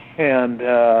 And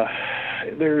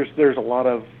there's a lot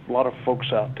of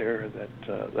folks out there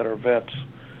that are vets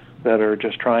that are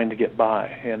just trying to get by,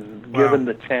 and given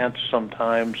the chance,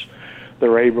 sometimes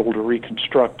they're able to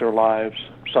reconstruct their lives.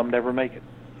 Some never make it.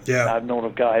 Yeah, I've known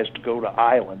of guys to go to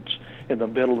islands in the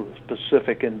middle of the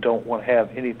Pacific and don't want to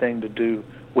have anything to do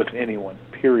with anyone.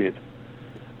 Period.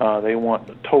 They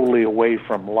want totally away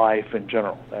from life in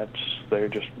general. They're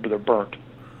burnt.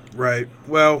 Right.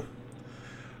 Well,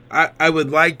 I would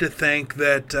like to think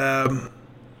that,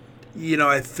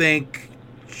 I think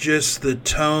just the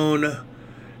tone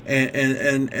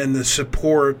and the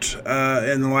support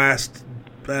in the last,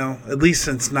 at least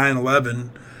since 9/11,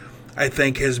 I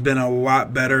think has been a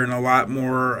lot better and a lot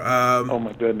more. Oh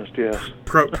my goodness, yes.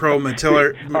 Pro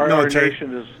military.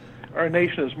 Our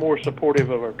nation is more supportive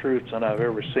of our troops than I've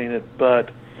ever seen it. But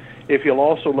if you'll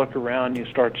also look around, you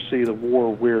start to see the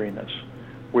war weariness,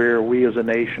 where we as a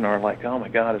nation are like, oh my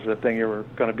God, is that thing ever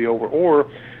going to be over? Or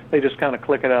they just kind of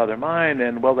click it out of their mind,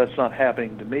 and well, that's not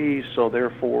happening to me, so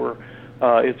therefore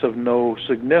it's of no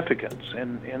significance.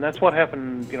 And that's what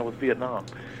happened, with Vietnam.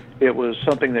 It was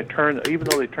something that even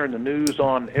though they turned the news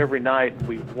on every night and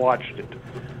we watched it,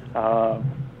 I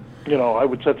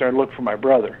would sit there and look for my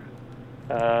brother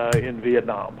in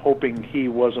Vietnam, hoping he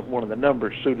wasn't one of the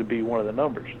numbers, soon to be one of the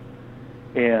numbers.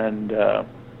 And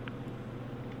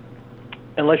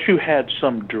unless you had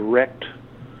some direct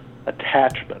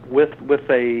attachment with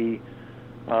a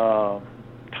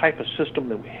type of system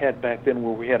that we had back then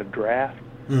where we had a draft,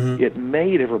 mm-hmm. It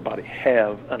made everybody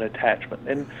have an attachment.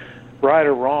 And right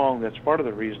or wrong, that's part of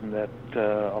the reason that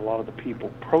a lot of the people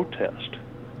protest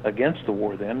against the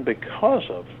war then, because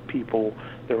of people,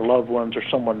 their loved ones or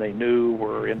someone they knew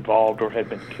were involved or had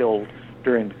been killed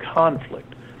during the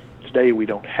conflict. Today we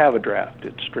don't have a draft.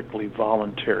 It's strictly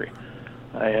voluntary.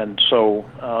 And so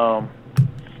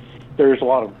there's a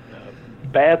lot of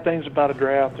bad things about a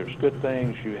draft. There's good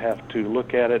things. You have to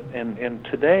look at it. And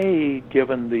today,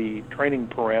 given the training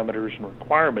parameters and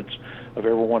requirements of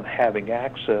everyone having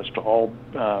access to all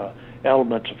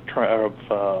elements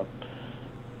of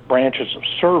branches of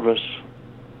service,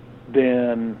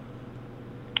 then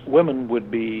women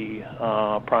would be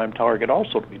a prime target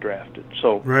also to be drafted.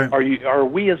 So right. Are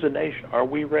we as a nation, are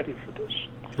we ready for this?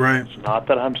 Right. It's not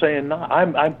that I'm saying not.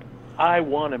 I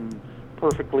am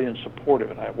perfectly in support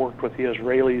of it. I worked with the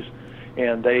Israelis,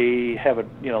 and they have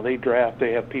they draft.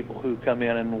 They have people who come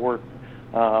in and work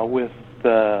with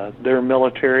their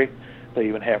military. They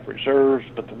even have reserves,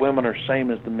 but the women are same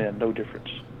as the men, no difference.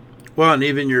 Well, and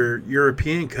even your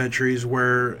European countries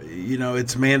where,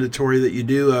 it's mandatory that you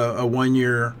do a 1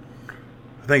 year,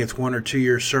 I think it's 1 or 2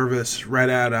 year service right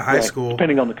out of high school.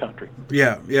 Depending on the country.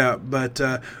 Yeah. But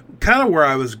kind of where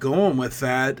I was going with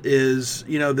that is,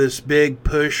 this big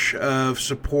push of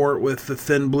support with the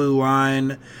Thin Blue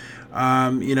Line.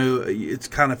 It's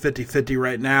kind of 50-50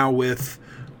 right now with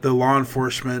the law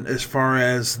enforcement as far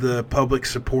as the public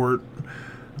support,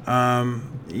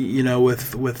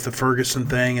 with the Ferguson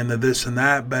thing and the this and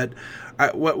that. But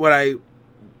what I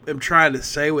am trying to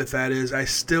say with that is I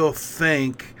still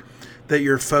think that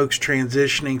your folks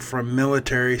transitioning from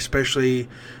military, especially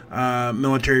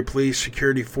military, police,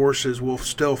 security forces, will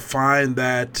still find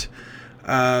that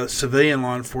civilian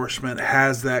law enforcement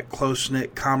has that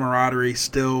close-knit camaraderie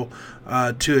still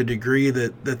to a degree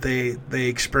that they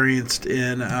experienced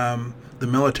in the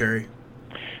military.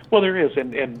 Well, there is.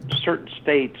 In certain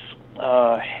states,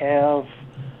 have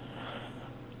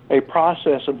a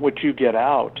process in which you get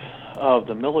out of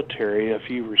the military if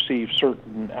you receive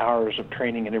certain hours of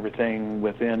training and everything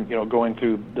within, going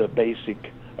through the basic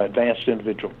and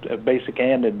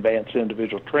advanced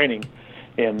individual training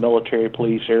in military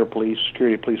police, air police,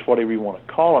 security police, whatever you want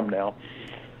to call them now.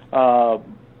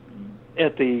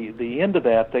 At the end of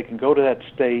that, they can go to that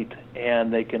state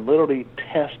and they can literally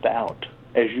test out,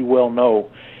 as you well know,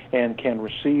 and can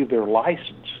receive their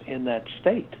license in that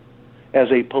state as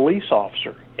a police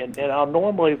officer. And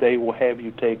normally they will have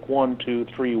you take 1, 2,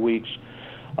 3 weeks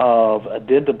of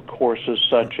addendum courses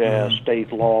such as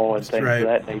state law and things of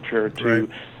that nature to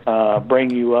bring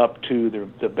you up to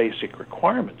the basic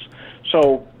requirements.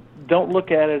 So don't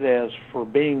look at it as for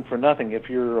being for nothing. If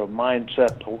you're a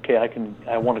mindset, okay,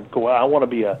 I want to go out, I want to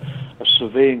be a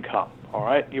civilian cop. All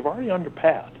right, you've already on your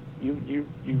path.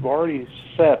 You've already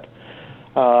set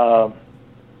the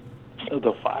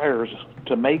fires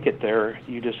to make it there.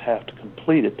 You just have to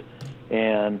complete it.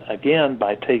 And again,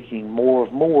 by taking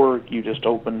more, you just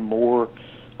open more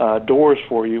doors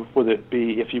for you. Whether it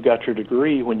be if you've got your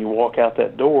degree, when you walk out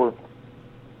that door,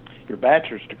 your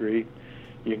bachelor's degree,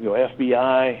 you can go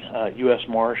FBI, U.S.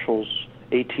 Marshals,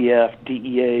 ATF,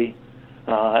 DEA,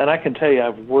 and I can tell you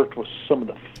I've worked with some of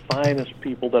the finest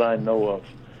people that I know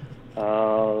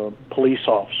of, police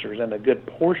officers, and a good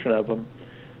portion of them,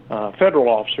 federal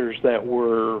officers that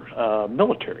were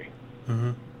military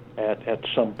at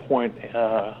some point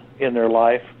in their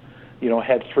life.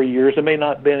 Had 3 years. It may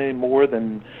not have been any more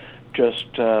than just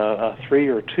a 3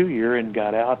 or 2 year, and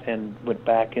got out and went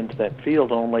back into that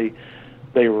field. Only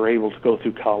they were able to go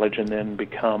through college and then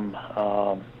become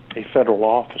a federal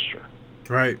officer.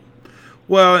 Right.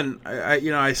 Well, and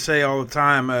I say all the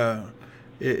time,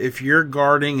 if you're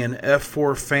guarding an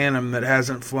F-4 Phantom that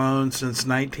hasn't flown since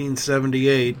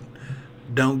 1978,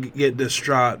 don't get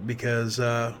distraught, because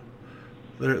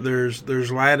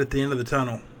there's light at the end of the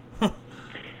tunnel.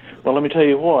 Well, let me tell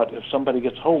you what, if somebody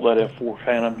gets hold of that F-4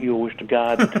 Phantom, you'll wish to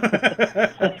God.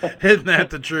 Isn't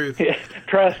that the truth?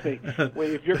 Trust me.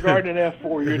 If you're guarding an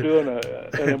F-4, you're doing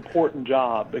an important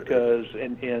job, because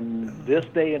in this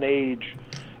day and age,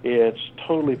 it's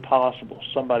totally possible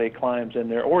somebody climbs in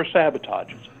there or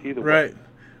sabotages it, either way.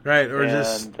 Right. Or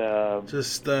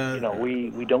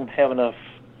we don't have enough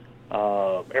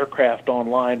aircraft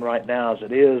online right now as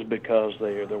it is, because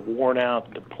they're worn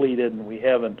out, depleted, and we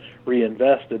haven't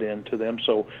reinvested into them.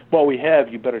 So what we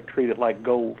have, you better treat it like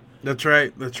gold. That's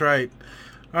right.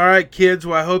 All right, kids.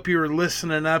 Well, I hope you were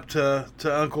listening up to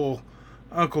Uncle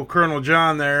Colonel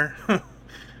John there,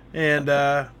 and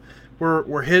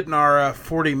we're hitting our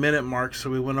 40-minute mark, so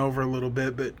we went over a little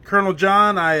bit. But Colonel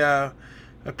John, I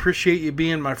appreciate you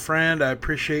being my friend. I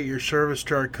appreciate your service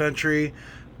to our country,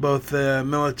 both the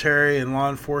military and law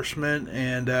enforcement,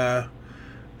 and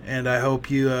I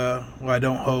hope you. I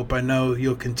don't hope. I know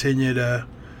you'll continue to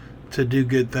do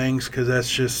good things, because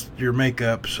that's just your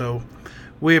makeup. So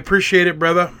we appreciate it,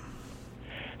 brother.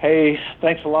 Hey,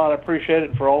 thanks a lot. I appreciate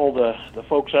it. For all the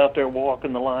folks out there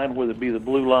walking the line, whether it be the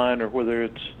blue line or whether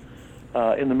it's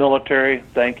in the military,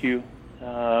 thank you.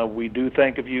 We do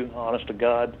think of you, honest to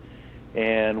God,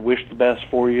 and wish the best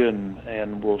for you,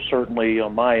 and we'll certainly,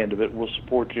 on my end of it, we'll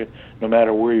support you no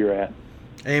matter where you're at.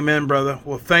 Amen, brother.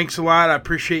 Well, thanks a lot. I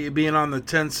appreciate you being on the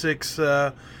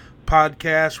 10-6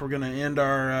 podcast. We're going to end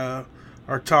our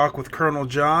talk with Colonel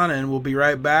John, and we'll be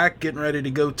right back, getting ready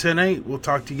to go 10-8. We'll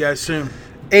talk to you guys soon.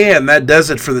 And that does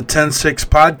it for the 10-6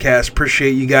 podcast.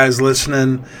 Appreciate you guys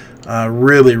listening.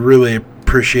 Really, really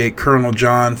appreciate Colonel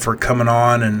John for coming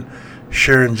on and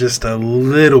sharing just a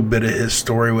little bit of his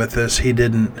story with us. He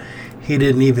didn't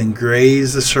even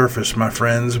graze the surface, my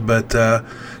friends, but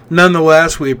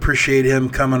nonetheless, we appreciate him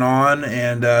coming on.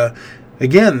 And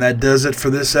again, that does it for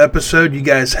this episode. You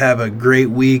guys have a great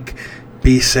week.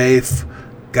 Be safe.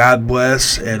 God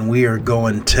bless, and we are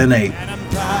going 10-8. And I'm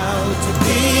proud to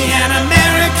be an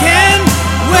American,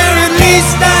 where at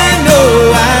least I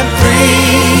know I'm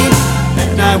free.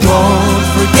 And I won't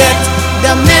forget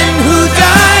the men who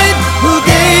died, who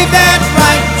gave that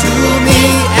right to me.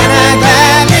 And I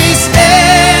gladly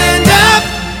stand up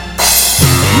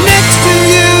next to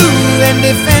you and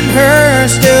defend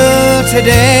her still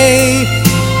today.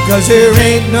 'Cause there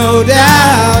ain't no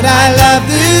doubt I love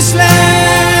this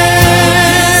land.